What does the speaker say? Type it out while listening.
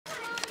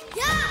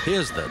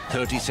Here's the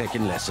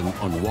 30-second lesson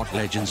on what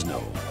legends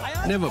know.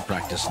 Never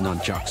practice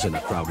nunchucks in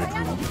a crowded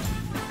room.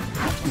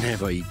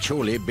 Never eat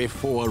chole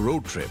before a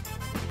road trip.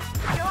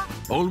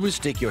 Always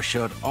take your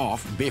shirt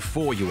off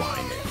before you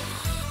iron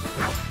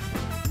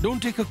it. Don't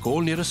take a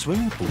call near a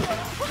swimming pool.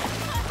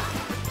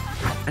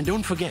 And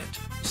don't forget,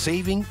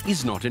 saving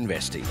is not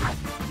investing.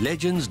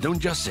 Legends don't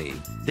just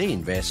save, they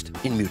invest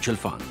in mutual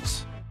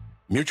funds.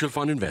 Mutual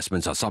fund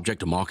investments are subject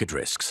to market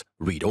risks.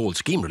 Read all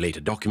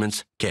scheme-related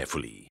documents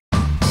carefully.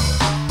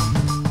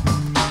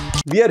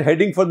 We are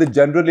heading for the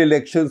general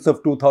elections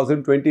of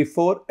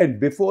 2024,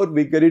 and before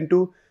we get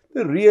into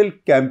the real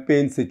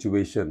campaign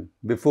situation,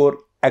 before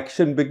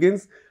action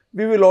begins,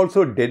 we will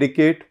also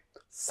dedicate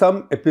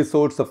some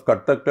episodes of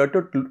Cut The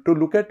Clutter to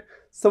look at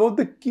some of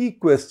the key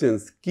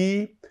questions,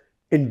 key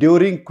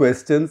enduring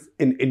questions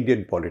in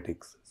Indian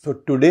politics. So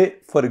today,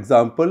 for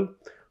example,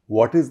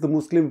 what is the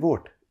Muslim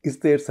vote? Is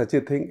there such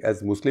a thing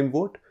as Muslim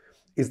vote?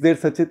 Is there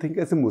such a thing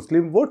as a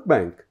Muslim vote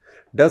bank?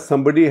 Does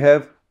somebody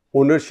have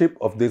ownership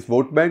of this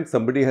vote bank?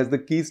 Somebody has the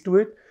keys to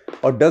it?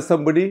 Or does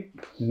somebody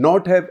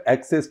not have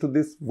access to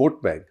this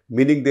vote bank?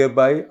 Meaning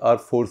thereby our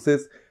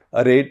forces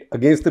arrayed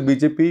against the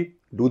BJP,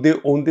 do they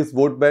own this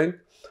vote bank?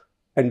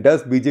 And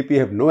does BJP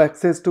have no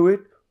access to it?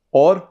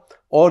 Or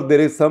there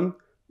is some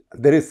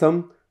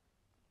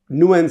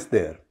nuance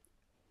there.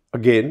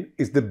 Again,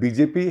 is the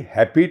BJP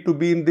happy to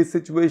be in this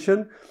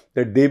situation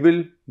that they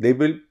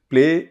will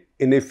play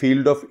in a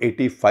field of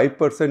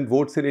 85%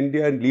 votes in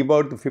India and leave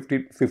out the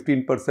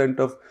 15%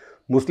 of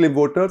Muslim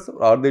voters,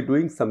 or are they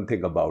doing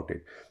something about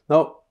it?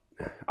 Now,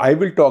 I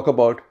will talk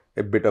about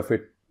a bit of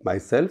it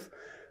myself,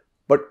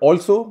 but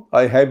also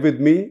I have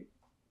with me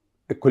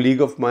a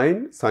colleague of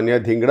mine,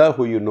 Sanya Dhingra,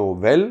 who you know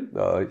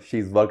well.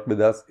 She's worked with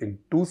us in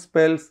two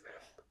spells.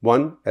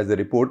 One as a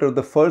reporter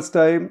the first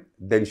time,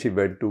 then she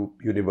went to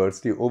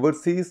university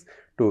overseas,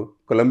 to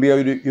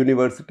Columbia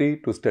University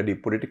to study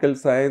political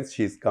science.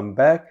 She's come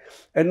back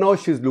and now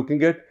she's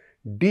looking at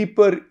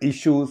deeper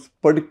issues,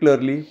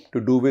 particularly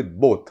to do with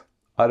both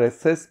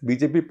RSS,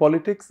 BJP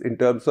politics in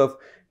terms of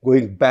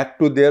going back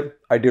to their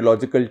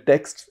ideological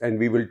texts, and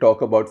we will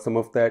talk about some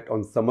of that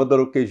on some other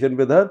occasion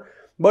with her,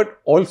 but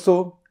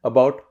also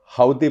about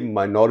how the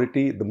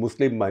minority, the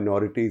Muslim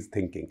minority is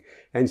thinking.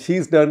 And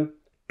she's done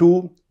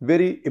two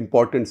very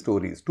important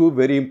stories, two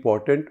very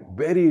important,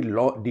 very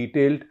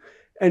detailed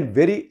and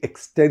very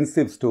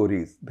extensive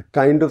stories, the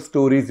kind of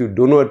stories you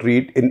do not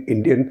read in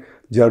Indian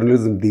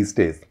journalism these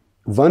days.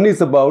 One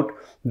is about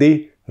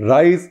the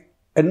rise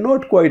and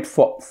not quite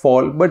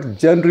fall, but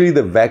generally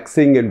the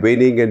waxing and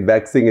waning and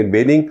waxing and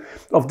waning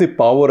of the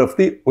power of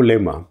the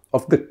ulema,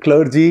 of the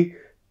clergy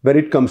when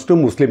it comes to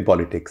Muslim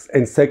politics.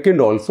 And second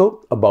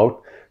also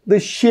about the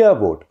Shia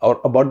vote, or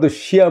about the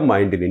Shia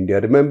mind in India.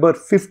 Remember,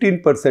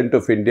 15%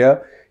 of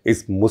India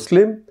is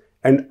Muslim,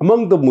 and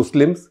among the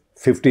Muslims,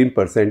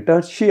 15%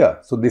 are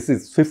Shia. So this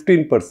is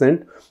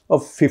 15%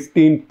 of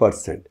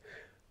 15%.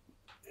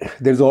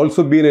 There's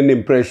also been an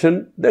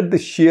impression that the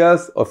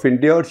Shias of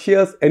India or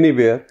Shias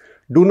anywhere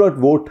do not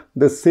vote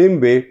the same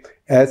way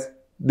as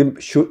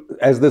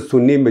the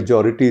Sunni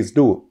majorities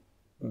do.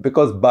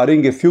 Because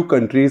barring a few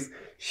countries,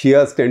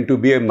 Shias tend to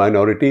be a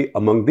minority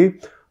among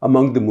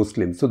the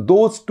Muslims. So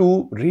those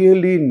two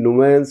really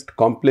nuanced,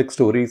 complex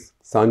stories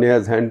Sanya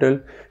has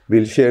handled.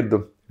 We'll share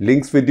the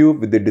links with you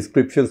with the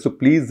description. So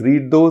please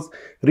read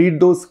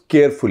those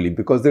carefully,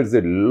 because there's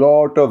a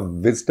lot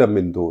of wisdom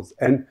in those.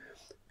 And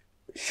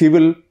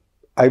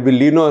I will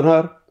lean on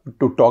her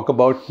to talk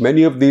about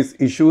many of these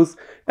issues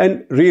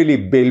and really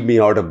bail me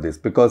out of this,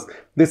 because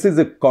this is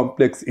a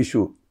complex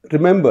issue.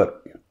 Remember,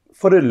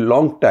 for a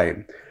long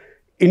time,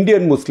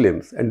 Indian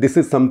Muslims, and this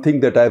is something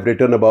that I've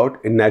written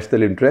about in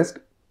National Interest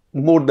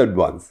more than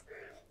once.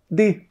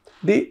 The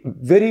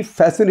very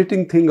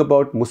fascinating thing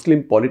about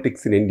Muslim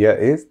politics in India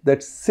is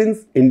that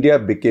since India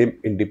became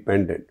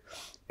independent,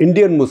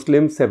 Indian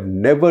Muslims have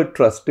never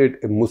trusted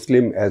a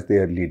Muslim as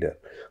their leader.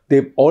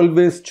 They've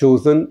always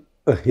chosen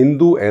a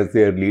Hindu as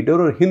their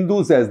leader,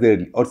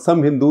 or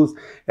some Hindus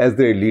as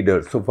their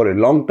leaders. So for a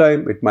long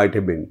time, it might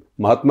have been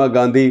Mahatma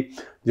Gandhi,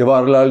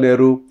 Jawaharlal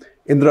Nehru,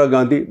 Indira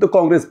Gandhi, the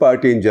Congress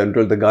party in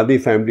general, the Gandhi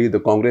family, the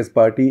Congress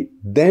party,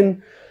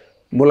 then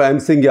Mulayam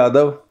Singh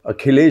Yadav,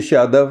 Akhilesh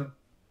Yadav,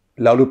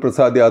 Lalu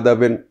Prasad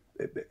Yadav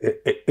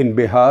in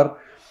Bihar.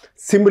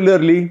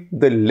 Similarly,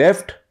 the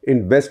left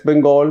in West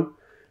Bengal,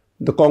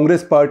 the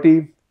Congress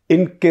party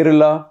in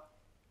Kerala,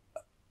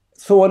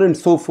 so on and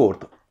so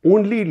forth.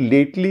 Only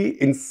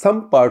lately, in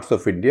some parts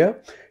of India,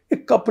 a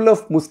couple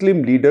of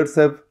Muslim leaders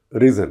have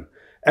risen.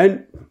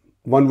 And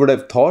one would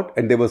have thought,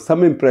 and there was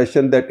some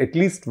impression, that at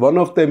least one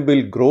of them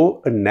will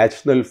grow a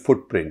national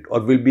footprint or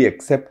will be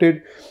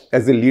accepted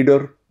as a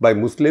leader by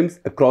Muslims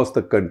across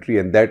the country.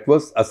 And that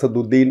was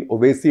Asaduddin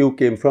Owaisi, who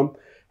came from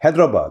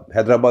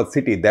Hyderabad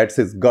city. That's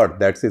his gut,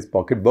 that's his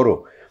pocket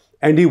borough.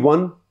 And he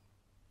won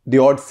the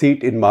odd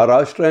seat in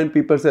Maharashtra, and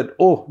people said,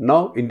 oh,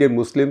 now Indian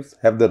Muslims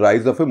have the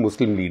rise of a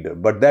Muslim leader.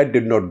 But that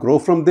did not grow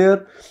from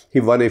there. He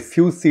won a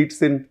few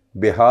seats in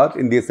Bihar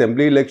in the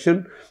assembly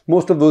election.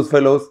 Most of those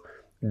fellows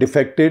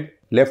defected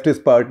left his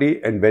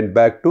party and went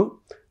back to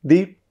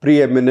the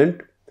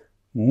preeminent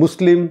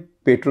Muslim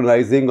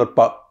patronizing or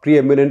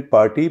preeminent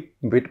party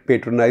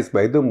patronized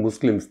by the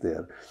Muslims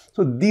there.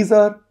 So these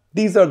are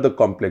the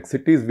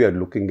complexities we are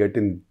looking at.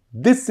 In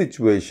this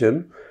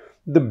situation,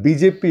 the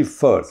BJP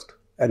first,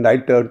 and I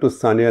turn to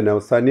Sanya now.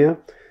 Sanya,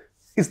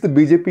 is the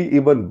BJP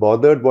even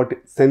bothered? What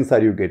sense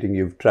are you getting?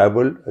 You've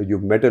traveled,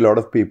 you've met a lot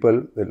of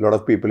people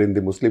in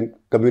the Muslim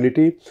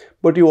community,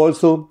 but you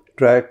also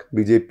track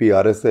BJP,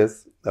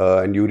 RSS,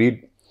 and you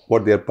read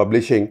what they are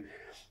publishing.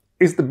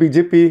 Is the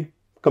BJP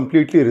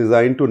completely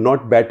resigned to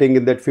not batting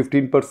in that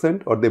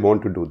 15%, or they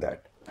want to do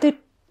that? They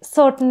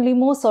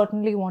most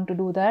certainly want to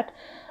do that.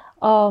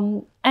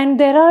 And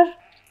there are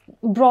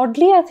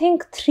broadly, I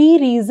think, 3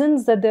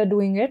 reasons that they're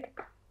doing it.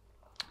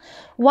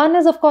 One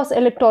is, of course,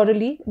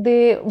 electorally.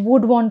 They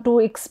would want to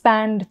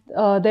expand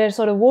their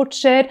sort of vote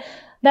share.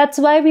 That's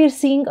why we're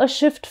seeing a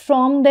shift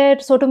from their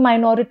sort of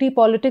minority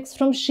politics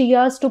from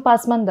Shias to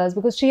Pasmandas,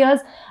 because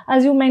Shias,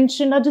 as you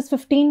mentioned, are just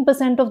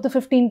 15% of the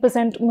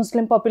 15%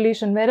 Muslim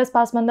population, whereas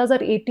Pasmandas are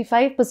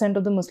 85%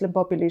 of the Muslim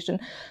population.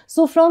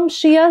 So from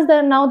Shias,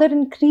 they're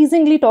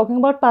increasingly talking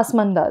about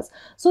Pasmandas.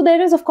 So there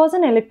is, of course,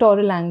 an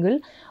electoral angle.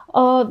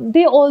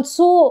 They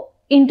also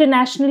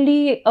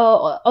internationally,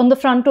 on the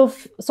front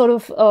of sort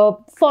of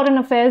foreign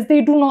affairs,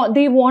 they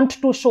want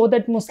to show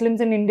that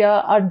Muslims in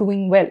India are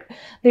doing well.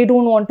 They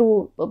don't want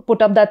to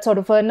put up that sort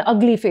of an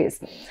ugly face.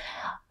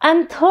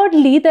 And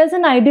thirdly, there's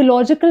an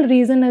ideological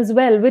reason as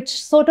well,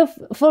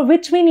 for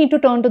which we need to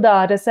turn to the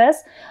RSS.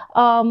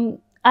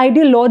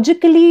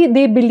 Ideologically,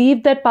 they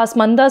believe that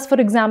Pasmandas, for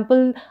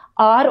example,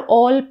 are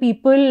all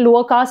people,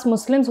 lower caste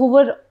Muslims who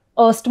were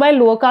erstwhile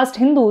lower caste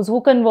Hindus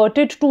who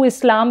converted to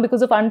Islam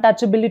because of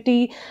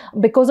untouchability,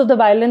 because of the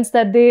violence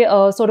that they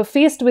sort of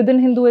faced within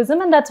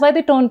Hinduism, and that's why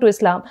they turned to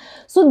Islam.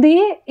 So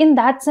they, in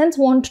that sense,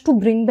 want to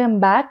bring them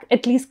back,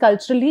 at least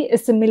culturally,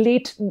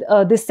 assimilate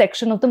this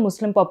section of the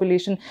Muslim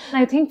population.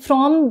 I think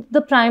from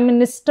the Prime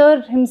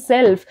Minister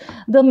himself,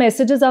 the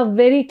messages are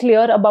very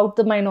clear about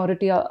the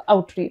minority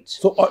outreach.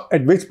 So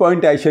at which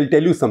point I shall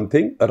tell you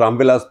something.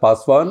 Ramvilas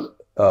Paswan,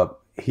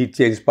 he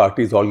changed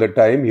parties all the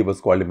time. He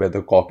was called a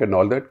weathercock and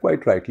all that,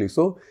 quite rightly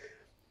so.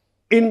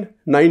 In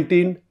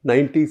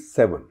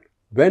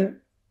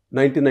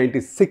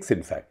 1996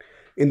 in fact,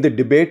 in the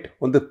debate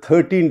on the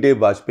 13-day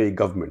Vajpayee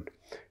government,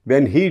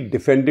 when he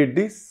defended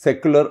the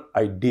secular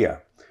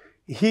idea,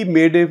 he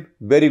made a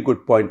very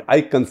good point.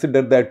 I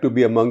consider that to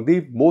be among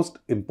the most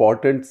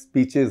important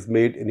speeches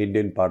made in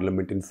Indian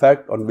Parliament. In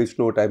fact, on which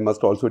note I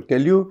must also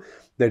tell you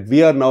that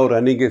we are now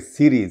running a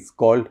series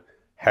called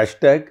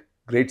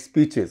 #Great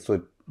Speeches.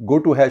 So go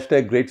to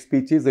 #Great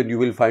Speeches and you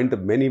will find the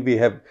many we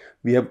have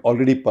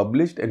already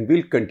published, and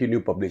we'll continue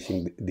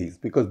publishing these,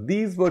 because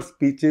these were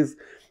speeches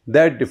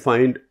that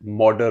defined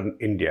modern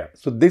India.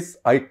 So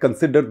I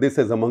consider this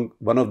as among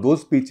one of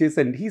those speeches,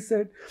 and he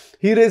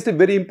raised a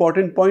very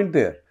important point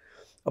there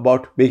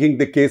about making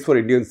the case for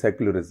Indian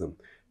secularism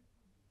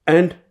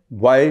and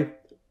why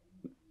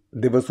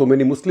there were so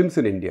many Muslims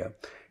in India.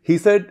 He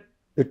said,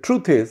 the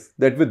truth is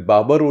that with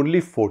Babur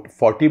only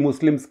 40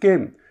 Muslims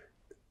came.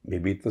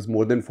 Maybe it was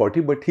more than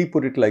 40, but he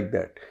put it like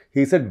that.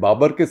 He said,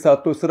 Babur ke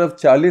saath to sirf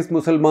 40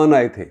 Musalman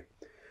aaye the.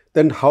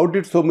 Then how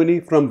did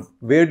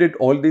where did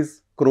all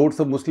these crores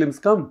of Muslims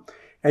come?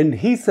 And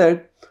he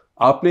said,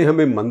 aapne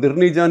hame mandir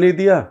nahi jaane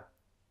diya,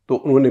 to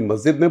unhone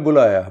masjid mein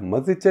bulaya, hum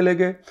masjid chale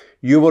gaye.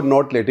 You were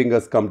not letting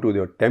us come to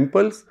your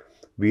temples.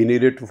 We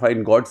needed to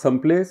find God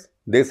someplace.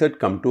 They said,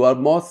 come to our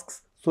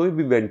mosques. So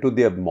we went to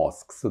their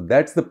mosques. So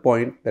that's the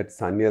point that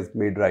Sanya has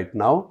made right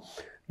now,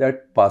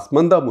 that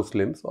Pasmanda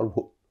Muslims,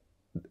 or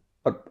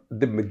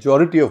the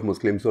majority of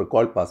Muslims who are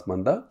called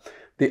Pasmanda,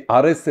 the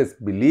RSS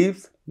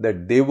believes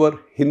that they were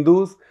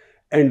Hindus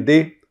and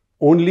they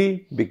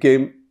only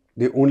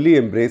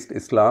embraced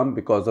Islam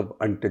because of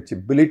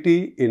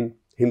untouchability in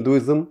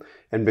Hinduism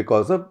and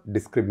because of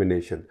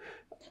discrimination.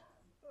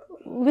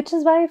 Which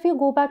is why, if you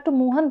go back to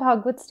Mohan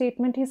Bhagwat's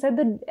statement, he said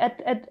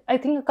that I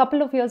think a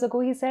couple of years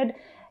ago, he said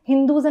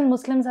Hindus and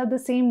Muslims have the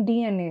same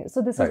DNA.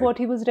 So this is what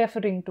he was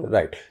referring to.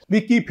 Right. We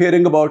keep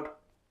hearing about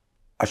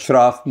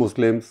Ashraf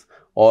Muslims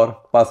or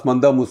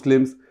Pasmanda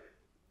Muslims.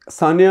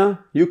 Sanya,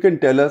 you can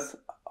tell us,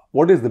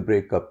 what is the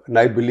breakup? And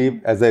I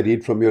believe, as I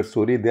read from your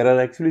story, there are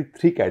actually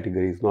 3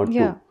 categories, not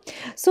 2.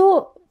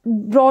 So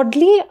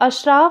broadly,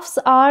 Ashrafs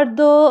are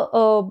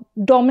the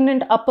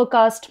dominant upper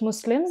caste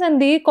Muslims,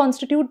 and they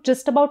constitute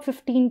just about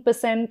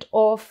 15%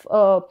 of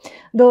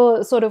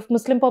the sort of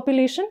Muslim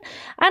population,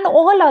 and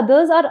all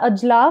others are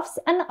Ajlafs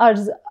and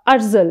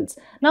Arzals.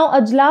 Now,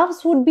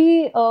 Ajlafs would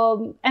be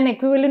an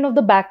equivalent of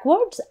the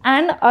backwards,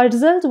 and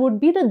Arzals would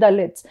be the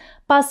Dalits.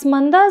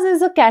 Pasmandas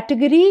is a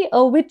category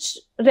which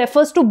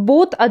refers to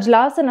both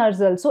Ajlafs and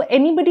Arzals. So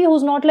anybody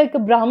who's not like a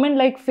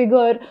Brahmin-like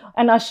figure,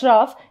 an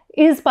Ashraf,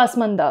 is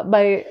Pasmanda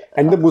by...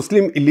 And the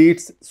Muslim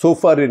elites so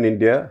far in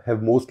India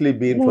have mostly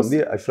been from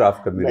the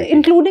Ashraf community.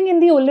 Including in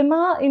the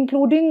ulama,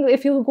 including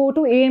if you go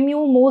to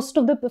AMU, most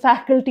of the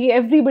faculty,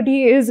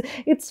 everybody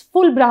it's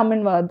full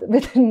Brahminwad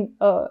within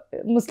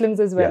Muslims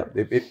as well.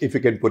 Yeah, if you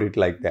can put it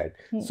like that.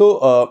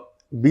 So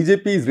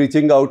BJP is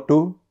reaching out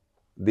to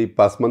the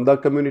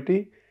Pasmanda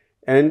community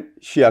and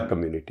Shia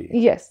community.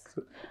 Yes.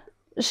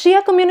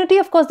 Shia community,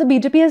 of course, the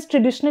BJP has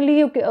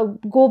traditionally,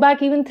 go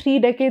back even 3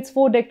 decades,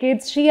 4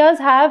 decades. Shias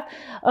have,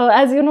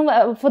 as you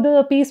know, for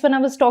the piece when I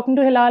was talking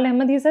to Hilal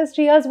Ahmed, he says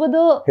Shias were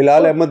the...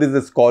 Hilal Ahmed is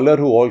a scholar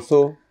who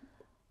also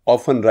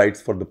often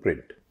writes for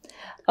ThePrint.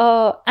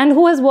 And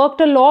who has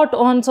worked a lot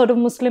on sort of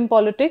Muslim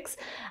politics.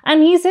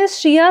 And he says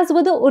Shias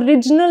were the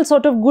original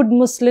sort of good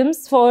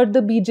Muslims for the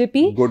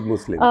BJP. Good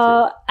Muslims.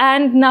 Yes.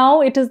 And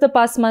now it is the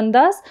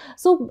Pasmandas.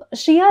 So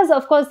Shias,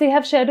 of course, they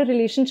have shared a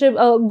relationship,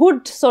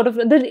 good sort of,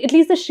 at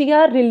least the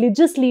Shia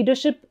religious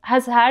leadership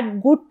has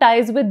had good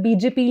ties with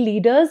BJP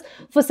leaders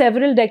for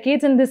several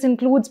decades. And this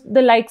includes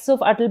the likes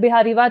of Atal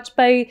Bihari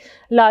Vajpayee,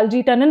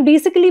 Lalji Tandon,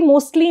 basically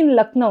mostly in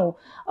Lucknow.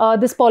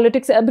 This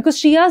politics, because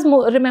Shias,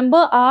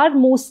 remember, are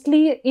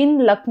mostly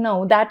in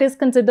Lucknow. That is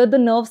considered the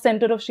nerve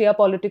center of Shia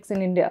politics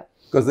in India.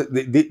 Because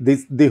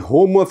the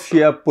home of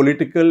Shia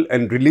political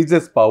and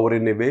religious power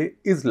in a way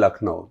is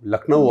Lucknow.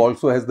 Lucknow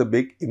also has the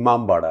big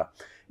Imam Bada.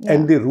 Yeah.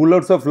 And the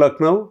rulers of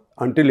Lucknow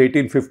until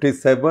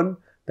 1857,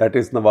 that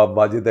is Nawab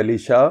Wajid Ali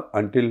Shah,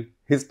 until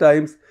his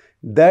times,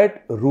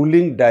 that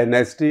ruling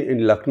dynasty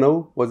in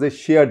Lucknow was a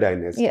Shia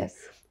dynasty. Yes.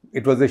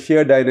 It was a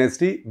Shia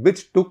dynasty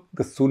which took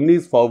the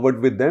Sunnis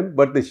forward with them,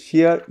 but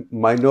the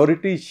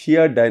minority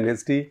Shia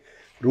dynasty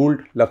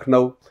ruled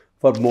Lucknow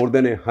for more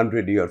than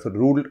 100 years,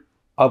 ruled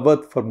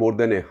Awadh for more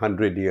than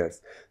 100 years.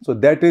 So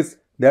that is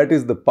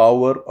the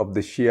power of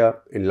the Shia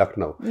in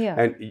Lucknow. Yeah.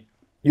 And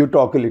you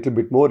talk a little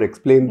bit more,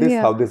 explain this,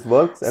 how this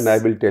works, and I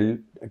will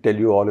tell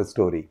you all a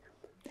story.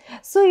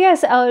 So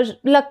yes,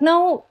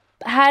 Lucknow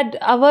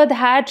Awadh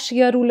had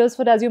Shia rulers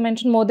for, as you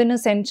mentioned, more than a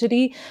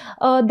century.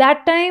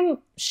 That time,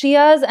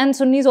 Shias and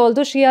Sunnis,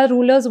 although Shia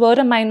rulers were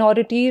a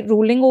minority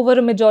ruling over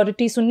a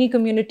majority Sunni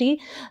community,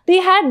 they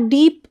had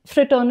deep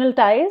fraternal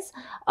ties.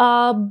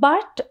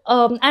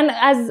 And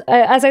as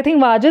I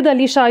think Wajid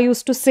Ali Shah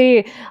used to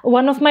say,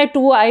 one of my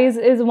two eyes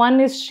is,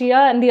 one is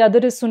Shia and the other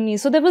is Sunni.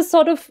 So there were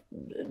sort of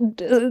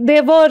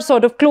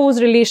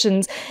close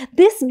relations.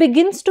 This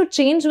begins to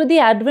change with the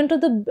advent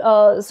of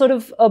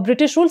the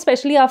British rule,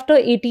 especially after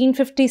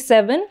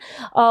 1857,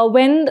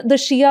 when the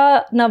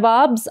Shia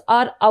Nawabs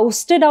are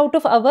ousted out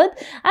of Awadh,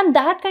 and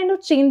that kind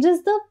of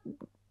changes the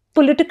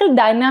political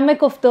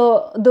dynamic of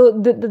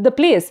the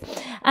place.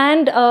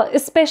 And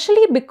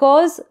especially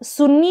because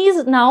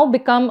Sunnis now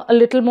become a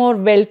little more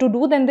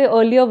well-to-do than they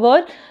earlier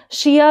were.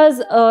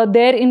 Shias,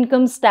 their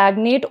incomes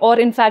stagnate or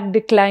in fact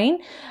decline.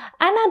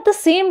 And at the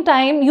same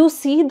time, you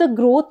see the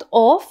growth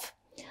of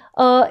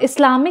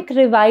Islamic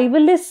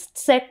revivalist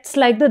sects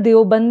like the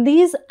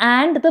Deobandis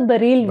and the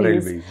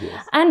Barelvis.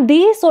 Yes. And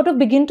they sort of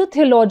begin to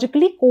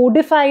theologically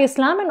codify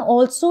Islam and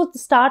also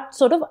start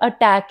sort of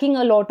attacking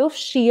a lot of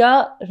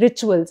Shia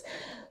rituals.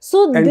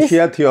 So and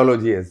Shia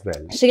theology as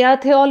well.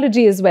 Shia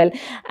theology as well.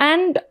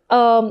 And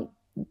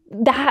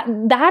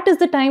that is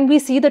the time we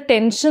see the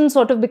tension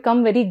sort of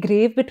become very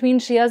grave between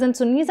Shias and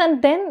Sunnis.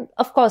 And then,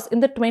 of course, in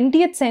the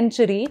 20th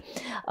century,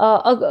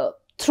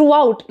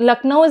 throughout,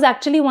 Lucknow is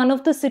actually one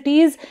of the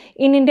cities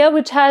in India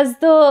which has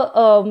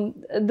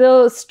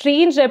the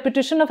strange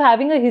reputation of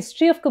having a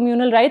history of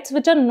communal riots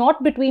which are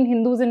not between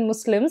Hindus and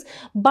Muslims,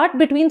 but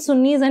between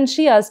Sunnis and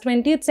Shias.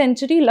 20th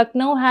century,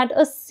 Lucknow had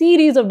a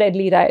series of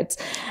deadly riots.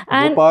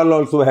 And Bhopal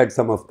also had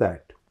some of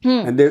that.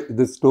 And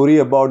the story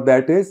about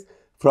that is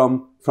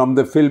from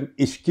the film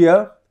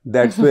Ishqiya,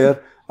 that's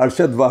where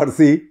Arshad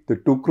Warsi, the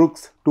two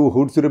crooks, two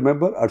hoods,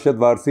 remember? Arshad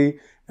Warsi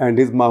and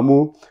his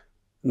Mamu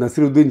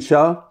Nasiruddin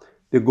Shah,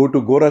 they go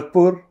to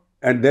Gorakhpur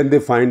and then they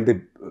find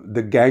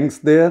the gangs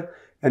there.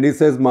 And he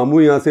says,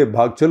 Mamu, यहाँ से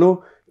भाग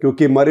चलो,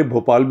 क्योंकि हमारे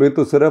भोपाल में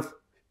तो सिर्फ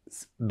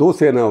दो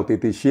सेना होती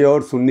थी, शिया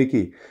और सुन्नी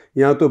की.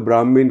 यहाँ तो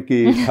ब्राह्मण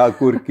की,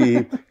 ठाकुर की,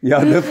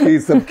 यादव की,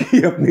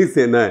 सबकी अपनी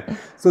सेना है.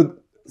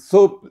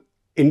 So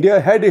India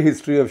had a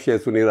history of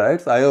Shia-Sunni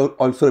riots. I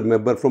also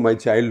remember from my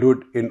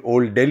childhood in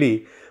old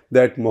Delhi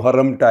that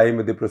Muharram time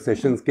when the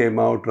processions came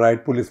out,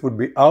 riot police would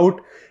be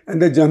out,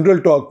 and the general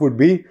talk would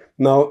be,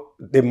 now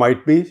there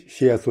might be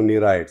Shia-Sunni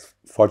riots.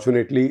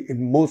 Fortunately,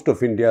 in most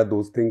of India,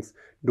 those things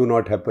do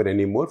not happen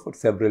anymore for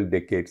several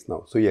decades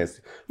now. So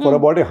yes, for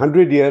about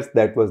 100 years,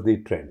 that was the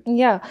trend.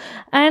 Yeah.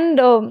 And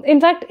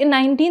in fact, in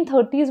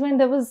 1930s, when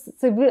there was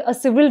a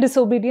civil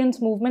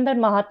disobedience movement that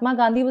Mahatma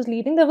Gandhi was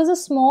leading, there was a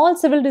small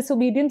civil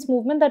disobedience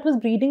movement that was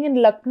breeding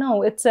in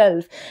Lucknow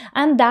itself.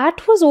 And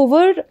that was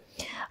over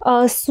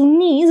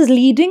Sunnis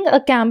leading a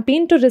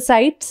campaign to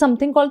recite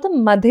something called the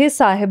Madhe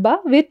Sahiba,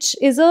 which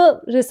is a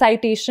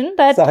recitation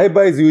that...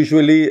 Sahiba is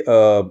usually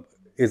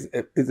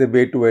is a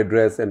way to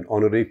address an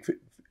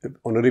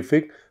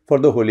honorific for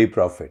the Holy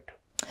Prophet.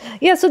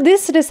 Yeah, so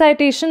this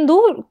recitation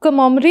though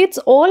commemorates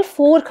all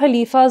 4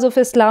 Khalifas of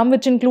Islam,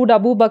 which include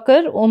Abu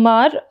Bakr,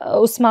 Umar,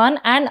 Usman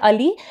and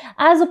Ali,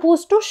 as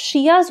opposed to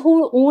Shias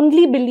who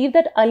only believe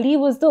that Ali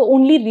was the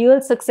only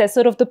real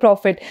successor of the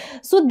Prophet.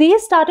 So they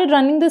started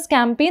running this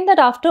campaign that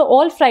after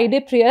all Friday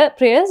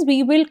prayers,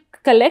 we will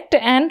collect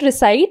and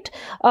recite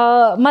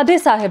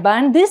Madhe Sahiba,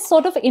 and this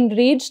sort of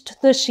enraged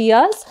the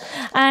Shias,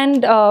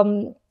 and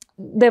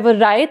there were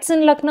riots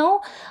in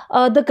Lucknow,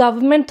 the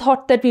government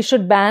thought that we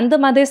should ban the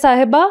Madhe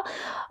Sahiba,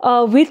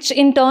 which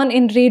in turn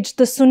enraged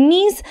the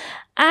Sunnis.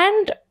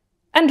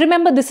 And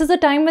remember, this is a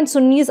time when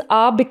Sunnis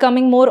are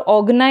becoming more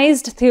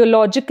organized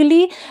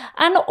theologically,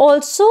 and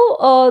also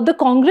the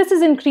Congress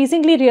is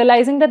increasingly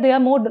realizing that they are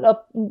more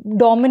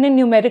dominant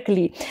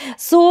numerically.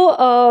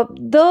 So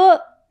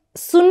the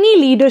Sunni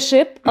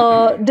leadership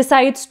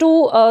decides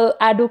to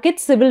advocate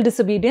civil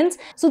disobedience.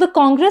 So the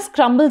Congress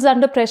crumbles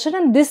under pressure,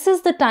 and this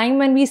is the time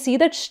when we see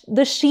that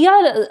the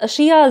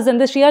Shias and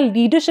the Shia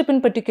leadership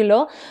in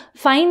particular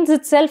finds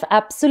itself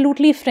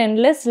absolutely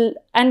friendless,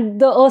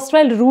 and the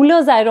erstwhile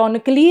rulers,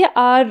 ironically,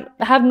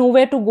 have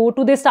nowhere to go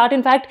to. They start,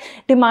 in fact,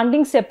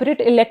 demanding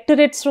separate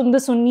electorates from the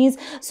Sunnis.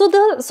 So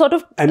the sort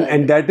of...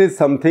 And that is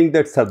something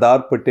that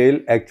Sardar Patel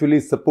actually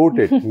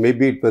supported.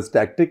 Maybe it was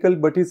tactical,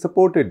 but he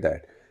supported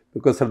that.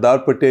 Because Sardar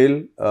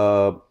Patel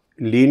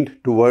leaned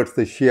towards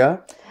the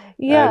Shia,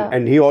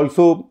 and he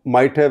also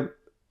might have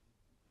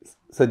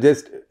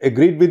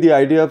agreed with the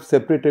idea of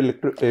separate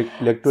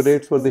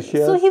electorates for the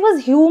Shias. So he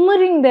was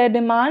humoring their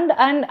demand,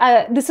 and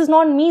this is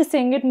not me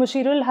saying it.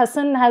 Mushirul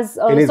Hasan has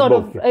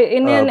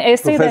in an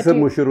essay Professor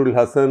Mushirul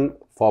Hasan,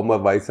 former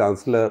Vice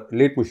Chancellor,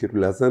 late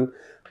Mushirul Hasan,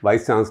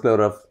 Vice Chancellor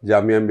of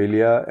Jamia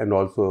Millia, and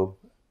also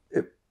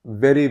a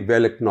very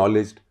well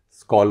acknowledged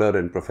scholar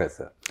and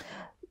professor.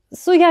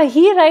 So yeah,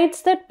 he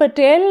writes that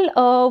Patel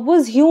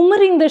was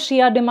humoring the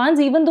Shia demands,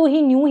 even though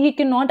he knew he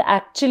cannot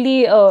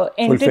actually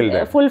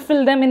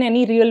fulfill them in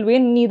any real way,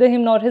 neither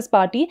him nor his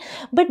party.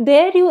 But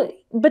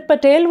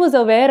Patel was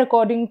aware,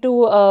 according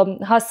to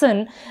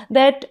Hassan,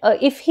 that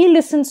if he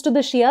listens to the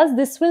Shias,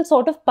 this will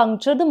sort of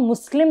puncture the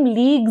Muslim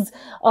League's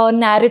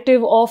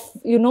narrative of,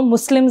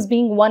 Muslims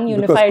being one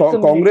unified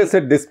community. Congress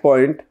at this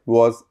point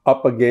was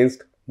up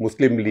against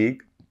Muslim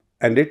League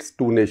and its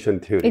two-nation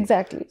theory.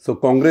 Exactly. So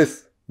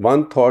Congress...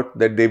 one thought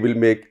that they will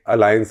make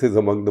alliances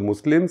among the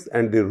Muslims,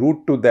 and the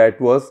route to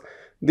that was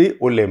the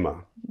ulema,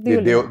 the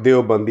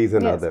Deobandis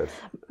and others.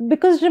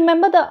 Because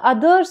remember, the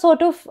other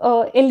sort of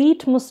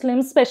elite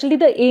Muslims, especially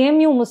the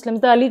AMU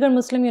Muslims, the Aligarh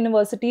Muslim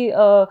University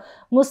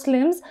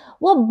Muslims,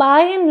 were by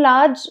and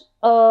large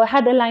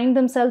had aligned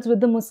themselves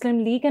with the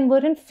Muslim League and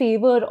were in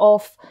favor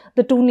of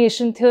the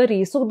two-nation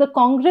theory. So the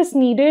Congress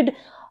needed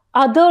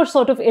other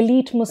sort of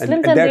elite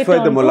Muslims. And that's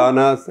why the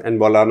Maulanas and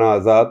Maulana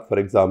Azad, for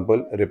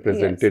example,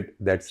 represented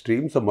that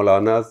stream. So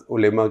Maulana's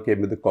ulema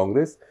came with the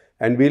Congress,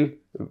 and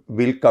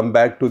we'll come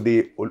back to the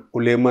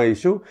ulema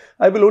issue.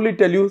 I will only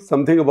tell you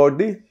something about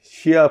the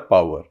Shia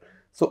power.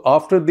 So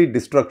after the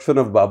destruction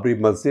of Babri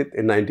Masjid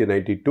in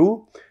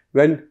 1992,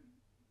 when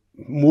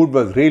mood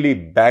was really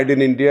bad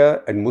in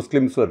India and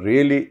Muslims were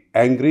really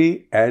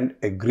angry and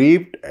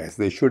aggrieved, as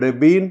they should have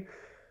been,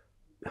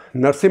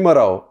 Narasimha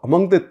Rao,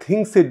 among the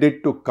things he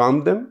did to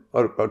calm them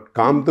or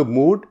calm the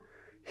mood,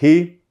 he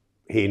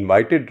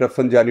invited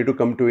Rafsanjani to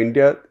come to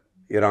India,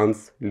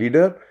 Iran's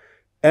leader,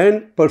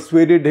 and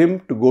persuaded him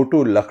to go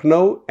to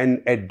Lucknow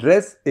and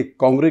address a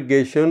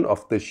congregation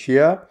of the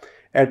Shia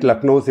at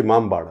Lucknow's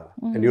Imambada.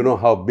 And you know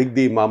how big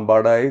the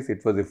Imambada is.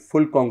 It was a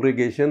full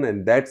congregation,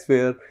 and that's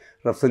where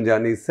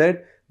Rafsanjani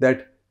said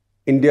that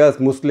India's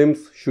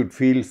Muslims should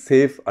feel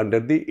safe under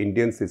the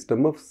Indian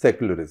system of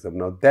secularism.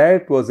 Now,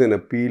 that was an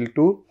appeal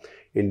to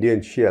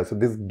Indian Shia. So,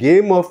 this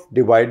game of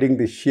dividing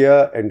the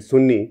Shia and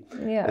Sunni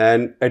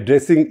and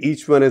addressing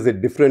each one as a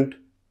different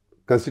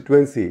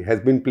constituency has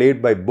been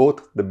played by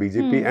both the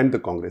BJP and the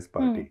Congress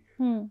party.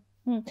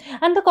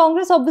 And the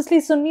Congress,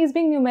 obviously, Sunnis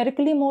being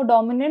numerically more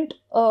dominant,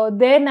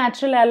 their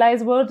natural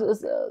allies were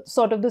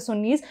sort of the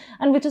Sunnis,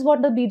 and which is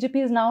what the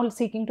BJP is now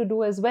seeking to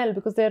do as well,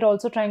 because they're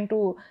also trying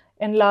to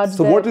enlarge.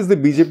 So what is the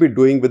BJP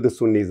doing with the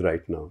Sunnis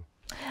right now?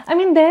 I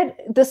mean,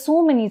 there's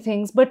so many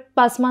things, but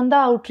Pasmanda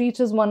outreach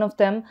is one of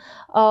them.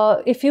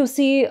 If you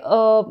see,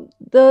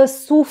 the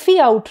Sufi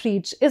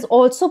outreach is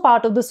also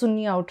part of the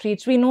Sunni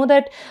outreach. We know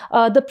that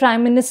the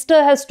Prime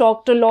Minister has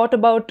talked a lot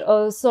about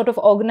sort of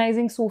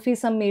organizing Sufi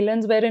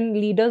sammelans, wherein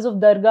leaders of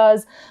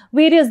dargahs,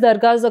 various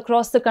dargahs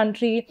across the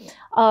country,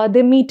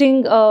 they're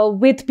meeting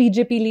with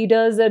BJP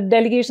leaders,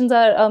 delegations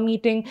are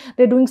meeting,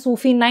 they're doing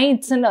Sufi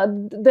nights, and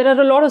there are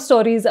a lot of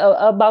stories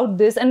about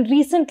this. And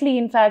recently,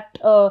 in fact,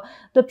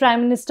 the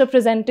Prime Minister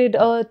presented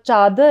a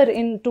chadar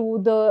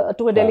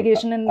to a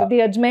delegation in the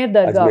Ajmer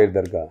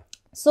Dargah.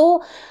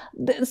 So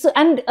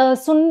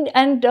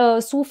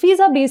Sufis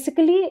are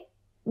basically,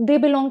 they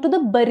belong to the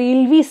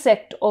Barelvi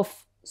sect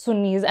of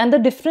Sunnis, and the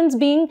difference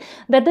being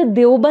that the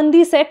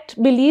Deobandi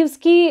sect believes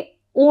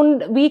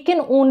that we can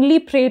only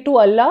pray to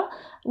Allah,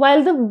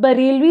 while the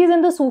Barelvis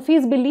and the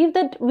Sufis believe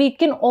that we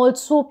can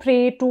also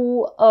pray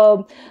to,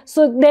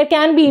 so there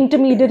can be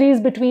intermediaries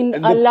between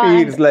and Allah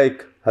the peers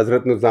like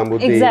Hazrat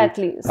Nizamuddin,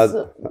 exactly.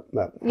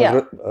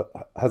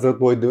 Hazrat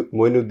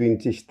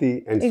Moinuddin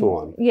Chishti, and so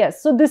on.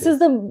 Yes, so this is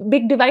the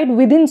big divide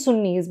within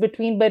Sunnis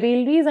between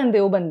Barelvis and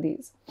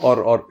Deobandis.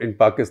 Or in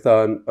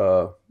Pakistan,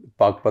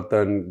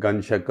 Pakpatan,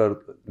 Ganj Shakar,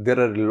 there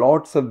are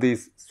lots of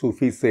these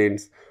Sufi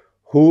saints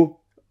who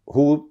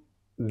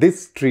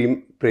this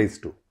stream prays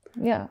to.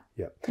 Yeah.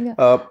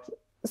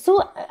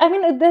 So, I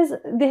mean,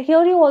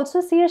 here you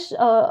also see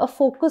a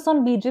focus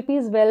on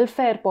BJP's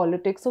welfare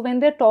politics. So, when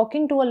they're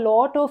talking to a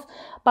lot of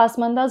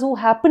Pasmandas who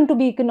happen to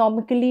be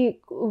economically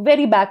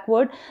very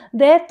backward,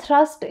 their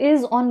thrust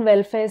is on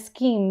welfare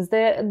schemes.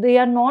 They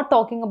are not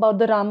talking about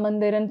the Ram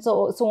Mandir and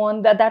so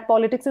on. That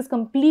politics is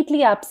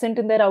completely absent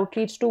in their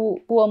outreach to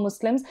poor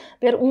Muslims.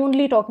 They're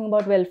only talking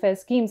about welfare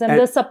schemes. And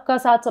the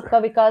Sabka Saath,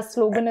 Sabka Vikas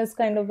slogan is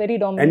kind of very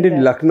dominant. And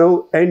in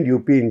Lucknow and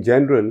UP in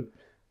general,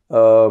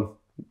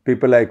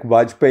 people like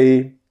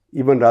Vajpayee,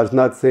 even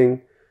Rajnath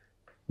Singh,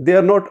 they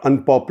are not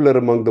unpopular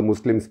among the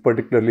Muslims,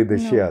 particularly the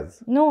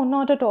Shias. No,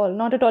 not at all.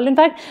 Not at all. In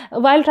fact,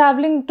 while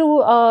traveling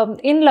to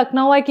in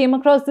Lucknow, I came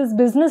across this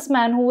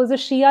businessman who was a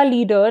Shia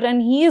leader,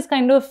 and he is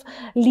kind of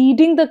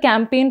leading the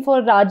campaign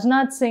for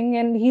Rajnath Singh,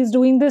 and he's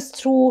doing this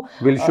through.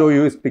 We'll show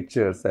you his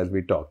pictures as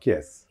we talk.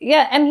 Yes.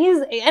 Yeah, and he's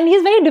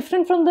very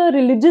different from the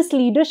religious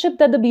leadership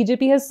that the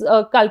BJP has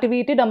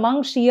cultivated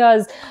among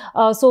Shias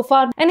so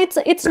far. And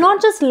it's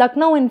not just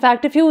Lucknow. In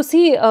fact, if you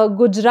see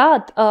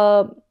Gujarat.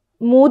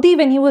 Modi,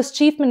 when he was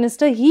chief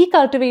minister, he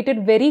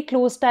cultivated very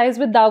close ties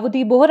with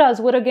Dawoodi Bohras,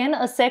 who were again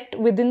a sect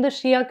within the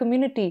Shia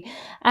community.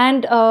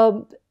 And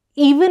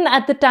even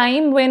at the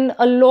time when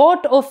a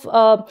lot of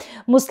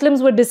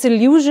Muslims were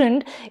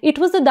disillusioned, it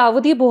was the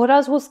Dawoodi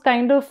Bohras who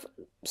kind of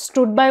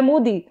stood by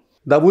Modi.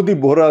 Dawoodi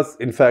Bohras,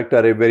 in fact,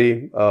 are a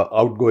very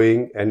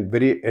outgoing and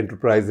very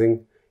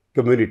enterprising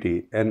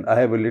community. And I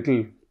have a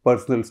little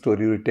personal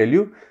story to tell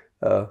you.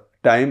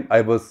 Time I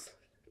was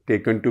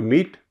taken to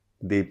meet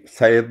the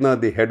Sayyidna,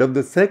 the head of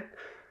the sect.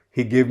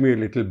 He gave me a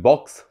little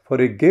box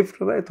for a gift,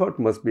 and I thought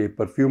must be a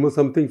perfume or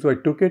something. So I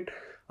took it.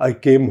 I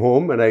came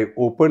home and I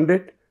opened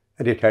it,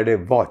 and it had a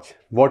watch.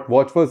 What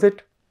watch was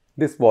it?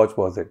 This watch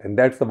was it. And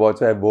that's the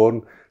watch I've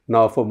worn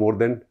now for more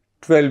than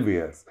 12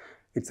 years.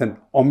 It's an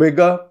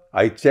Omega.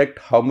 I checked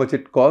how much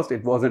it cost.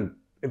 It wasn't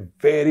a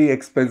very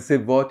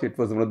expensive watch. It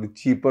was one of the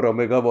cheaper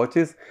Omega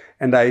watches.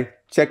 And I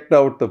checked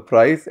out the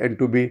price, and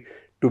to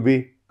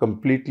be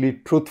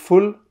completely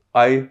truthful,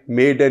 I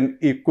made an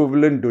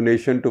equivalent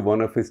donation to one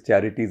of his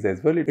charities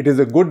as well. It is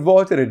a good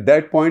watch, and at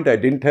that point I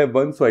didn't have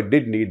one, so I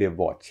did need a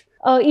watch.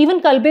 Even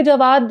Kalbe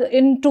Jawad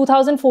in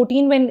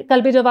 2014, when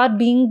Kalbe Jawad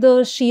being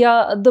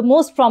the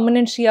most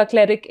prominent Shia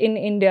cleric in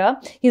India,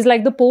 he's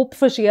like the Pope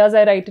for Shias,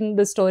 I write in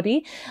the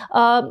story.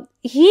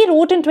 He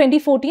wrote in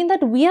 2014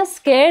 that we are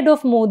scared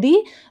of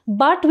Modi,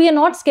 but we are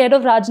not scared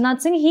of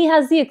Rajnath Singh. He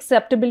has the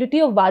acceptability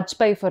of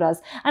Vajpayee for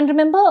us. And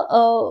remember,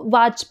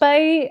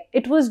 Vajpayee,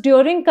 it was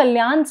during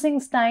Kalyan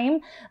Singh's time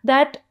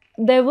that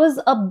there was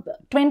a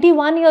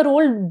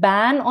 21-year-old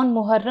ban on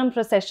Muharram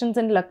processions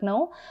in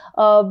Lucknow.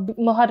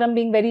 Muharram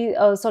being very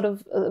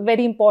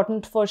very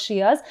important for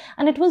Shias,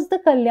 and it was the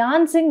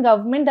Kalyan Singh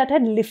government that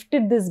had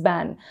lifted this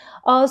ban.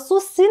 So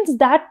since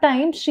that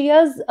time,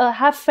 Shias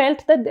have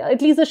felt that,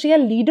 at least the Shia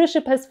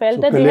leadership has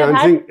felt that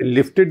Kalyan Singh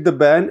lifted the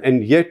ban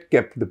and yet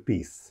kept the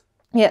peace.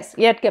 Yes,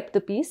 yet kept the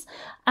peace.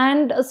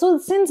 And so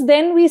since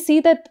then we see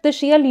that the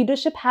Shia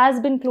leadership has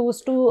been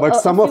close to But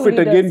some of it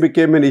again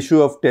became an issue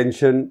of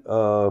tension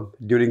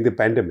during the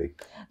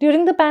pandemic.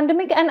 During the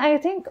pandemic, and I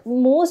think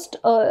most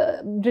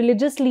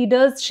religious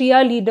leaders,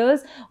 Shia leaders,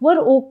 were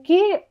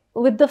okay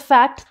with the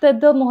fact that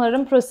the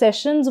Muharram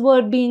processions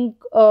were being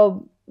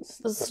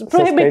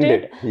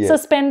prohibited,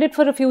 suspended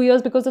for a few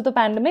years because of the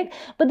pandemic.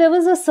 But there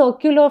was a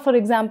circular, for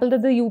example,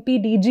 that the UP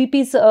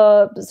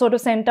DGP sort of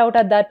sent out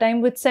at that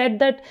time, which said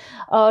that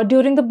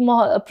during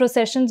the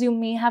processions you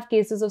may have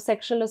cases of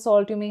sexual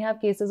assault, you may have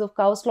cases of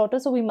cow slaughter,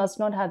 so we must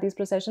not have these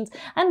processions.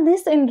 And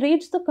this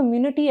enraged the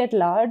community at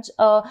large.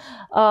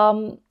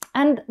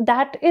 And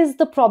that is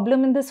the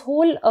problem in this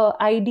whole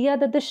idea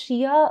that the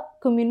Shia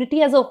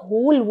community as a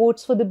whole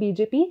votes for the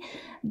BJP.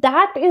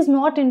 That is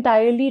not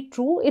entirely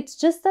true. It's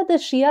just that the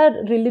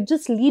Shia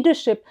religious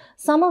leadership,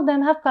 some of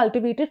them have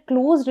cultivated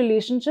close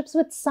relationships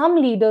with some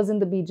leaders in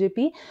the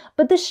BJP.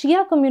 But the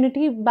Shia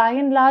community, by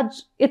and large,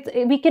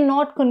 we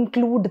cannot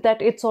conclude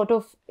that it sort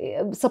of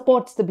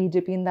supports the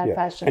BJP in that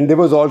fashion. And there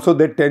was also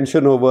that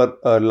tension over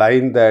a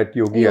line that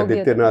Yogi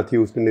Adityanath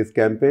used in his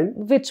campaign,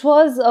 which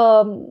was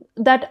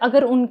that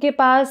agar unke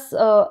paas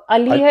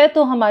Ali hai, to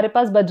hamare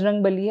paas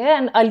Bajrang Bali hai,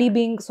 and Ali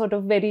being sort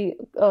of very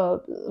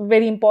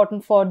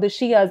important for the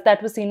Shias.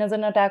 That was seen as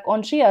an attack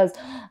on Shias.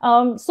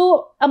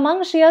 So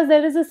among Shias,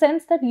 there is a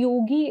sense that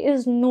Yogi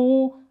is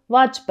no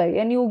Vajpayee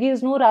and Yogi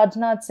is no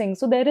Rajnath Singh.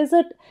 So there is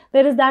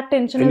that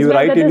tension. And you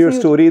write in your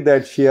story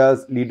that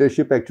Shia's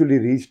leadership actually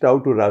reached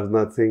out to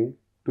Rajnath Singh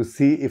to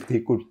see if he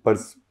could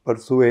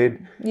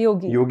persuade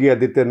Yogi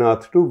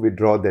Adityanath to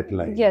withdraw that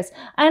line. Yes,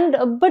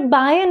 and but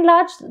by and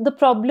large, the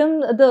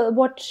problem,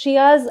 what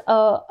Shias,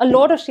 a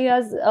lot of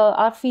Shias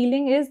are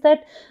feeling is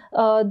that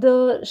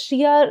the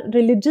Shia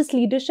religious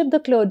leadership, the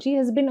clergy,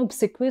 has been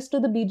obsequious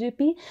to the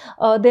BJP.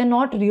 They're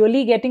not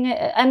really getting,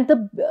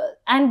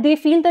 and they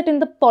feel that in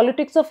the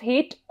politics of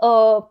hate,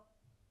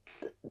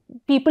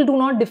 people do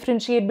not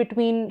differentiate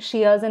between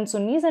Shias and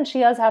Sunnis, and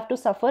Shias have to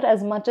suffer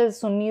as much as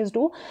Sunnis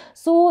do.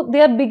 So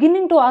they are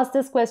beginning to ask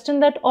this question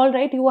that, all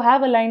right, you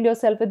have aligned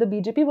yourself with the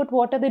BJP, but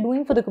what are they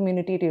doing for the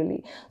community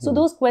really? So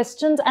those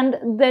questions, and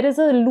there is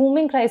a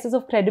looming crisis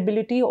of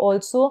credibility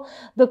also.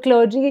 The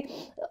clergy,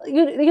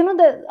 you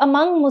know,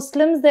 among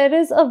Muslims, there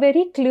is a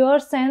very clear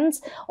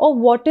sense of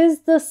what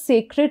is the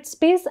sacred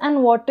space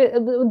and what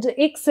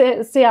ek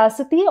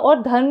siyasati or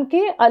dharm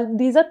ke,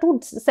 these are two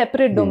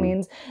separate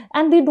domains,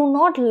 and they do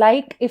not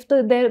like if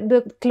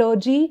the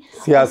clergy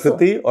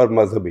siyasati or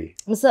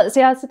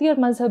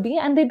mazhabi,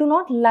 and they do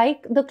not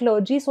like the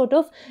clergy sort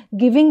of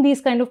giving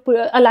these kind of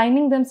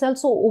aligning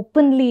themselves so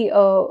openly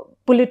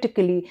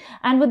politically.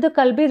 And with the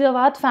Kalbe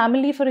Jawad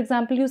family, for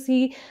example, you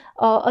see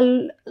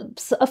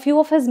a few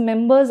of his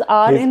members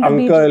are his in the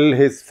uncle,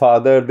 his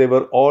father, they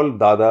were all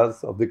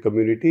dadas of the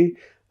community,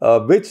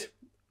 which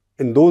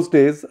in those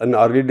days, in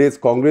early days,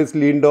 Congress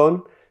leaned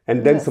on,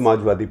 and then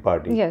Samajwadi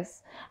Party.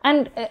 Yes.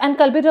 And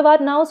Kalbe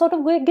Jawad now sort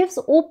of gives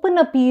open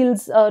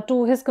appeals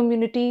to his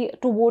community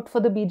to vote for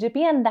the BJP,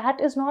 and that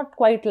is not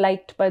quite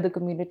liked by the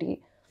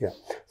community. Yeah.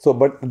 So,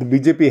 but the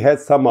BJP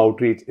has some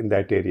outreach in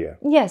that area.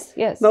 Yes,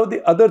 yes. Now,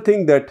 the other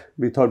thing that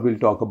we thought we'll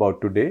talk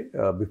about today,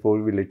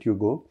 before we let you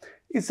go,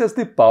 is just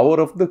the power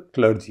of the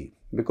clergy.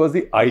 Because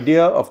the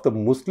idea of the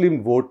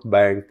Muslim vote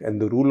bank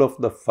and the rule of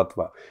the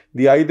fatwa,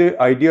 the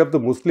idea of the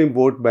Muslim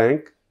vote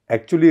bank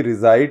actually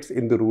resides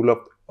in the rule of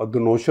the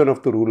notion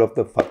of the rule of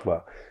the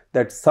fatwa.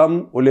 That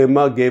some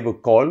ulema gave a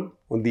call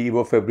on the eve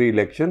of every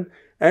election,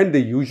 and the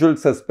usual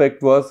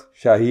suspect was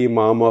Shahi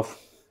Imam of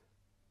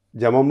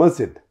Jama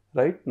Masjid.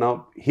 Right?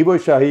 Now, he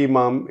was Shahi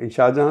Imam in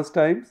Shah Jahan's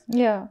times.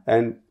 Yeah.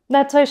 And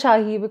that's why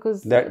Shahi,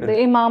 because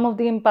the Imam of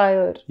the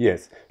empire.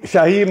 Yes.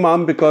 Shahi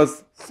Imam,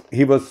 because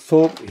he was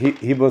so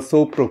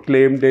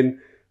proclaimed in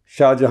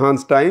Shah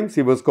Jahan's times.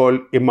 He was called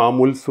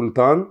Imamul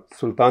Sultan,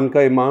 Sultan ka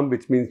Imam,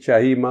 which means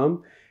Shahi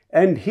Imam.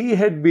 And he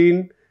had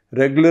been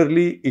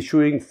regularly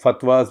issuing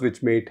fatwas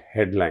which made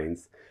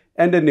headlines.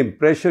 And an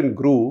impression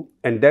grew,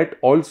 and that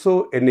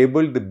also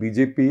enabled the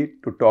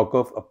BJP to talk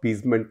of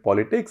appeasement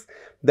politics,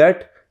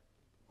 that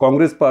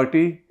Congress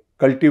party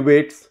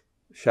cultivates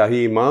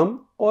Shahi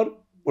Imam or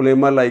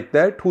ulema like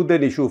that, who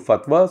then issue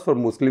fatwas for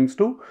Muslims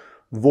to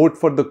vote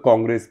for the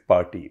Congress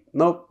party.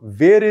 Now,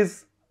 where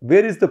is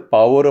the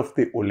power of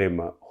the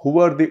ulema? Who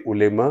are the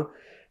ulema?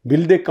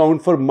 Will they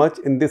count for much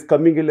in this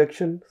coming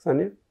election,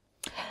 Sanya?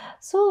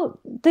 So,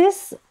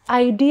 this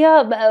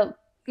idea,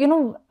 you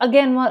know,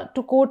 again,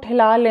 to quote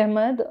Hilal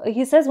Ahmed,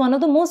 he says one of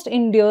the most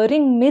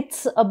enduring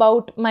myths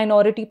about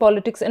minority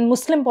politics and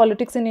Muslim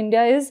politics in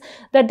India is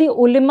that the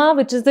ulema,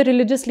 which is the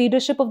religious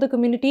leadership of the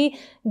community,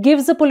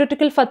 gives a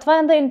political fatwa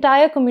and the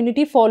entire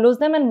community follows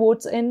them and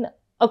votes in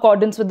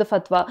accordance with the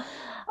fatwa.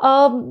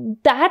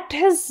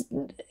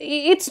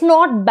 It's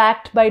not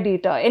backed by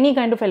data, any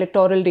kind of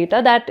electoral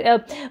data,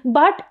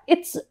 but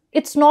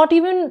it's not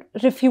even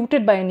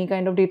refuted by any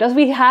kind of data. So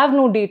we have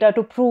no data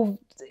to prove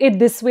it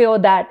this way or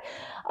that.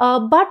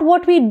 But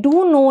what we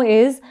do know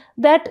is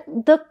that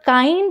the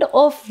kind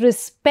of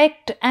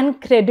respect and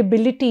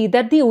credibility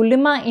that the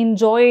ulema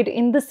enjoyed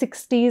in the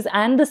 60s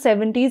and the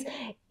 70s,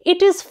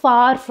 it is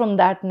far from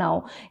that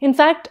now. In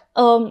fact,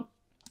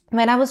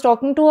 when I was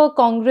talking to a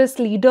Congress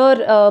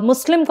leader,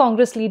 Muslim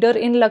Congress leader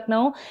in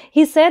Lucknow,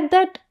 he said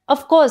that,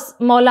 of course,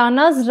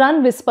 Maulanas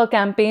run whisper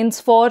campaigns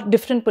for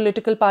different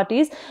political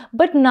parties,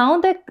 but now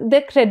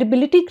their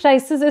credibility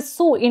crisis is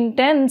so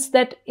intense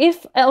that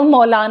if a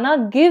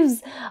Maulana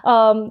gives,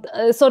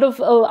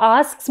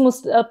 asks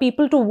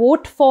people to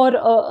vote for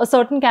a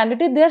certain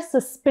candidate, they are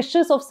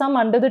suspicious of some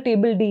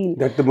under-the-table deal.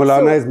 That the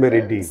Maulana has made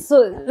a deal.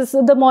 So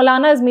the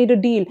Maulana has made a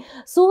deal.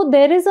 So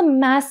there is a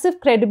massive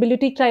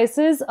credibility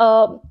crisis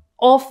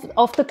of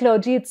the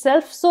clergy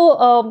itself.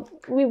 So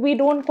we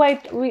don't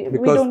quite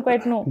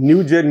know.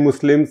 New gen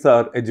Muslims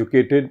are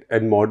educated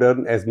and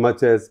modern as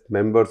much as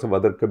members of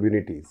other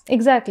communities.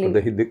 Exactly.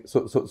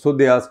 So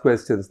they ask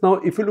questions. Now,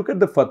 if you look at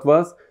the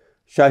fatwas,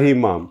 Shahi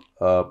Imam,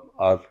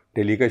 our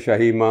Delhi ka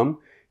Shahi Imam,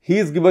 he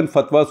is given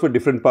fatwas for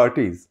different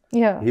parties.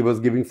 Yeah. He was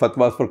giving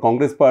fatwas for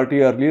Congress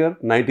party earlier.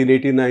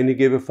 1989, he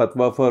gave a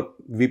fatwa for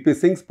VP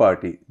Singh's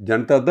party,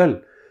 Janata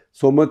Dal.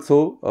 So much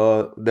so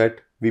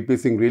that VP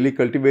Singh really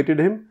cultivated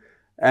him.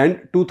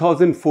 And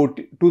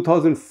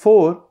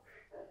 2004,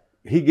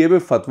 he gave a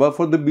fatwa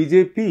for the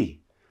BJP.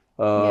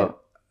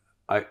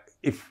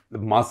 If the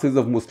masses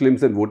of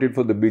Muslims had voted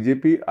for the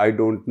BJP, I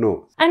don't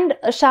know. And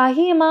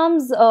Shahi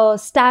Imam's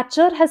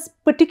stature has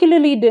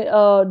particularly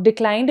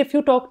declined. If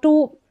you talk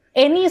to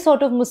any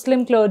sort of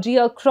Muslim clergy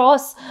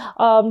across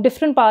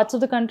different parts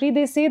of the country,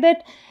 they say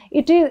that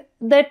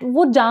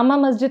वो जामा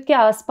मस्जिद के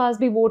आसपास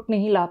भी vote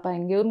नहीं ला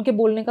पाएंगे, उनके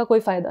बोलने का कोई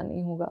फायदा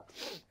नहीं होगा.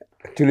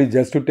 Actually,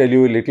 just to tell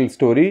you a little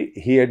story,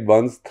 he had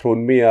once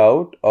thrown me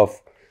out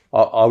of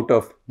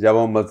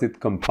Jama Masjid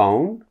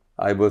compound.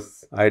 I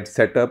had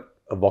set up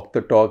a walk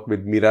the talk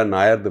with Meera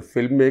Nair, the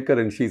filmmaker,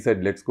 and she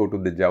said, let's go to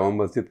the Jama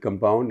Masjid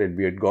compound, and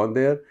we had gone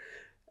there.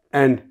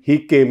 And he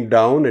came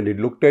down and he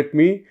looked at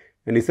me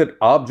and he said,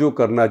 आप जो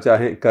करना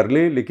चाहें कर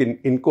लें, लेकिन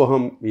इनको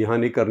हम यहाँ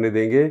नहीं करने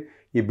देंगे,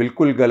 ये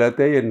बिल्कुल गलत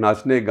है, ये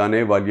नाचने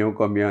गाने वालियों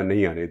को हम यहाँ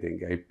नहीं आने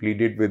देंगे. I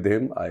pleaded with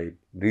him, I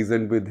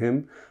reasoned with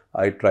him,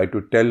 I tried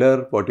to tell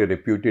her what a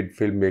reputed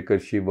filmmaker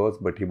she was,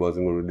 but he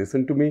wasn't going to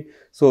listen to me.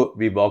 So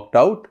we walked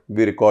out,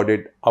 we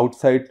recorded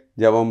outside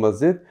Jama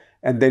Masjid,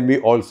 and then we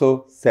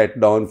also sat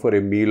down for a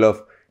meal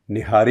of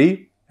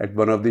nihari at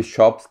one of the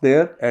shops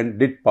there and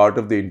did part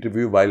of the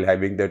interview while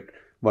having that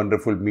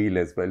wonderful meal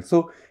as well.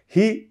 So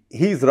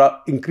he's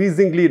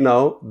increasingly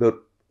now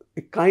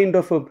a kind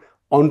of a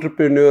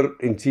entrepreneur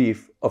in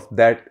chief of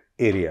that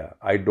area.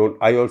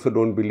 I also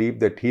don't believe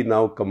that he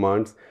now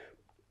commands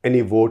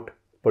any vote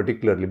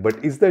particularly.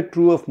 But is that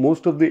true of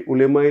most of the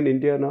ulema in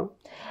India now?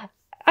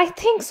 I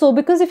think so,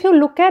 because if you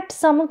look at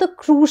some of the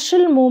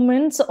crucial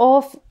moments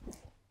of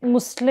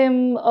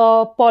Muslim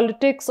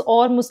politics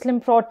or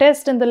Muslim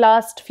protest in the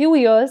last few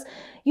years,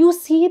 you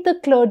see the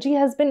clergy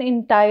has been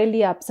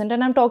entirely absent.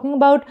 And I'm talking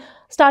about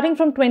starting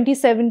from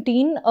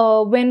 2017,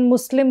 when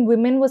Muslim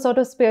women were sort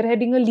of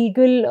spearheading a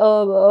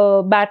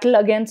legal battle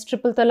against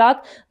triple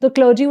talaq. The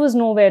clergy was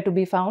nowhere to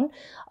be found.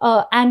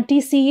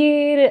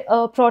 Anti-CA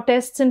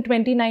protests in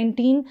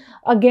 2019,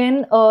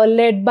 again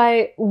led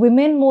by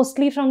women,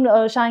 mostly from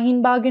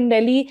Shaheen Bagh in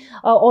Delhi,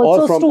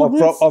 also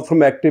from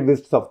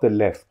activists of the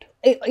left.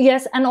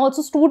 Yes, and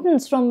also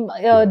students from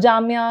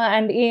Jamia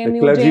and AMU. The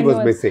clergy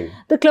was missing.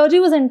 The clergy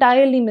was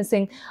entirely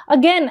missing.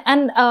 Again,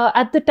 and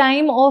at the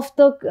time of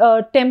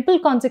the temple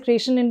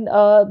consecration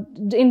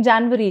in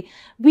January,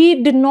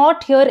 we did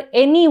not hear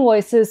any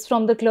voices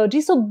from the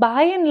clergy. So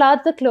by and large,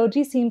 the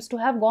clergy seems to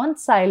have gone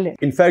silent.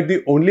 In fact,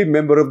 the only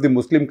member of the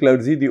Muslim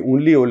clergy, the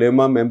only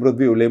member of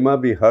the ulema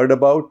we heard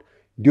about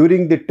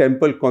during the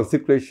temple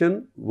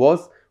consecration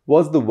was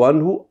the one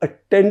who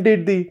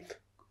attended the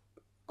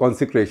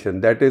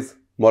consecration, that is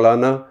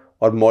Maulana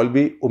or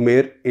Maulvi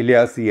Umair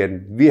Ilyasi,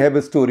 and we have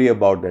a story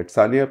about that.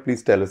 Sanya,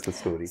 please tell us the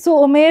story.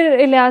 So Umair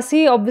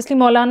Ilyasi, obviously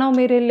Maulana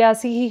Umair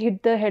Ilyasi, he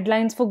hit the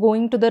headlines for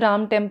going to the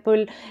Ram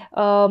temple,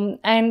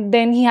 and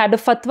then he had a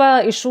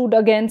fatwa issued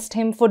against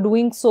him for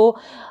doing so.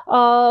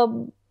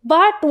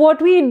 But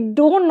what we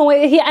don't know,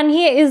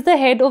 he is the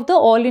head of the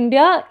All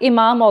India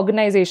Imam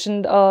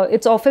organization.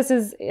 Its office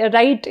is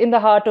right in the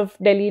heart of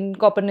Delhi in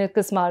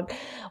Copernicus Marg.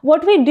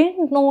 What we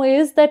didn't know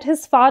is that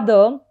his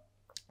father,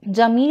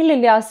 Jamil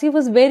Ilyasi,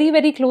 was very,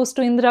 very close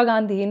to Indira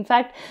Gandhi. In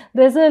fact,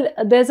 there's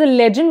a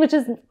legend which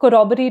is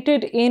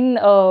corroborated in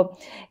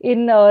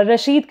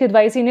Rashid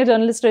Kidwai, senior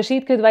journalist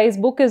Rashid Kidwai's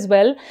book as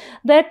well,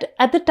 that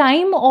at the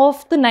time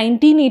of the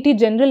 1980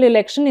 general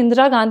election,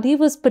 Indira Gandhi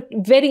was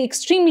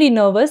extremely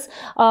nervous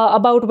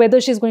about whether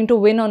she's going to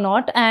win or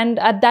not. And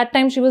at that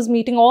time, she was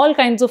meeting all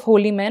kinds of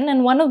holy men.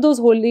 And one of those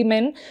holy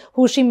men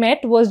who she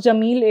met was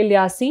Jamil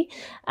Ilyasi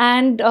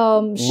and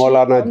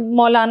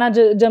Maulana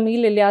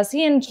Jamil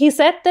Ilyasi. And he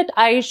said that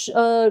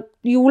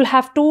you will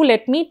have to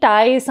let me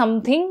tie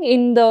something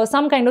in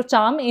some kind of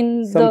charm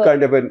in some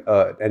kind of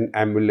an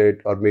amulet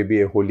or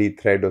maybe a holy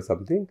thread or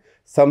something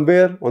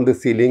somewhere on the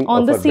ceiling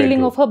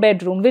of her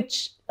bedroom,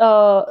 which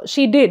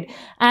she did,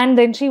 and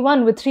then she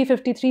won with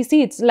 353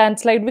 seats,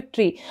 landslide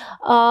victory.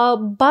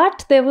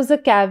 But there was a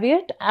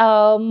caveat.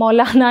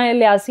 Maulana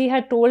Ilyasi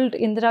had told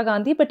Indira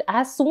Gandhi, but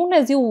as soon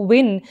as you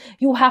win,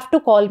 you have to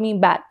call me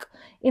back.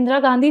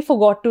 Indira Gandhi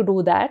forgot to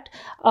do that.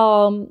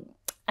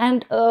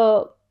 And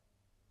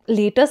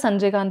later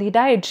Sanjay Gandhi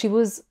died. She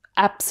was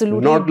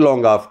absolutely... Not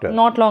long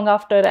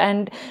after.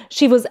 And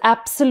she was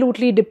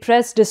absolutely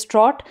depressed,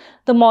 distraught.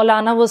 The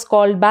Maulana was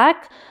called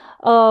back.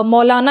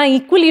 Maulana,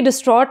 equally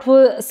distraught,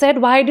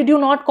 said, why did you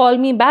not call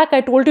me back?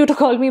 I told you to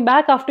call me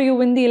back after you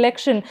win the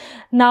election.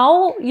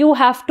 Now you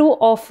have to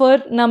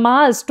offer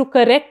namaz to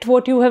correct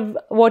what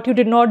you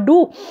did not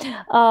do.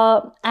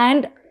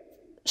 And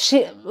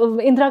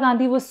Indira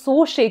Gandhi was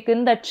so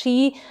shaken that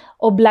she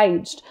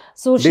obliged.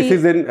 So this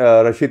is in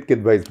Rashid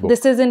Kidwai's book.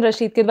 This is in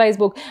Rashid Kidwai's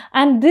book.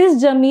 And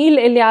this Jamil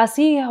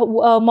Ilyasi,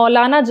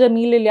 Maulana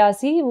Jamil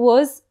Ilyasi,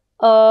 was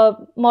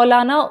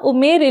Maulana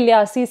Umair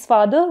Ilyasi's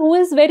father, who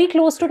is very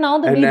close to now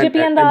the BJP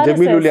and the RSS.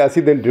 Jamil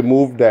Ilyasi then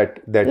removed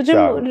that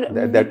charm.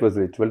 That was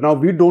ritual. Now,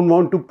 we don't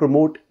want to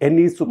promote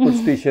any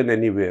superstition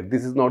anywhere.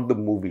 This is not the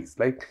movies.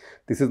 Like,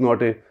 this is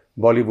not a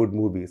Bollywood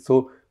movie.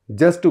 So,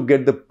 just to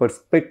get the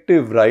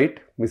perspective right,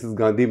 Mrs.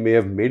 Gandhi may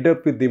have made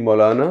up with the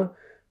Maulana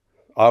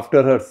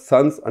after her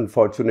son's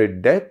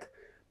unfortunate death.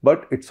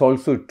 But it's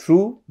also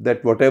true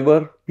that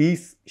whatever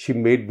peace she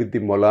made with the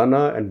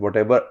Maulana and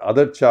whatever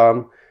other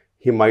charm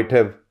he might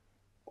have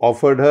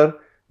offered her,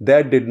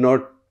 that did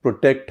not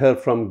protect her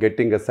from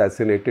getting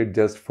assassinated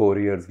just 4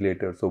 years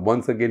later. So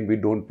once again, we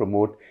don't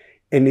promote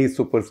any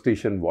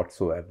superstition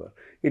whatsoever.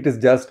 It is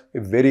just a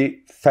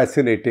very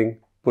fascinating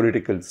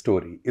political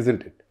story,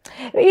 isn't it?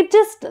 It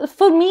just,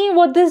 for me,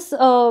 what this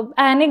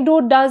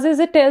anecdote does is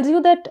it tells you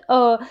that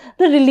the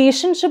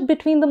relationship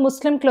between the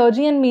Muslim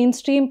clergy and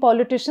mainstream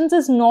politicians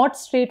is not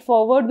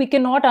straightforward. We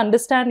cannot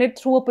understand it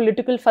through a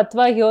political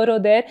fatwa here or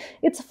there.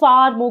 It's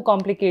far more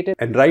complicated.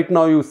 And right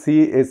now you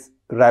see is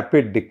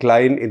rapid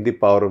decline in the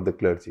power of the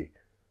clergy.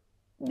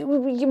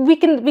 we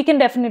can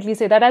definitely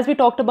say that, as we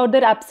talked about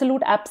their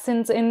absolute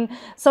absence in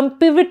some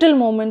pivotal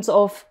moments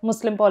of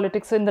Muslim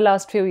politics in the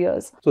last few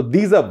years. So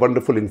these are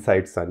wonderful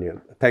insights, Sanya.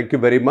 Thank you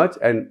very much.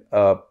 And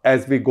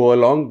as we go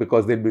along,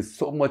 because there'll be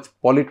so much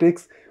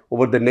politics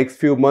over the next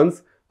few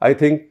months, I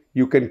think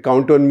you can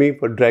count on me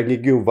for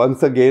dragging you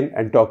once again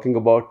and talking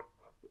about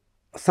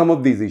some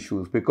of these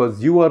issues,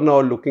 because you are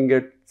now looking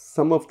at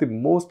some of the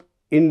most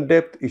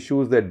in-depth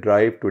issues that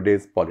drive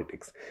today's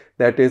politics.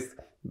 That is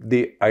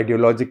the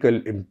ideological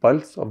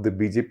impulse of the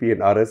BJP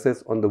and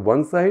RSS on the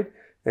one side,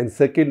 and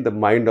second, the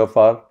mind of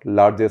our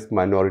largest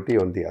minority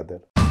on the other.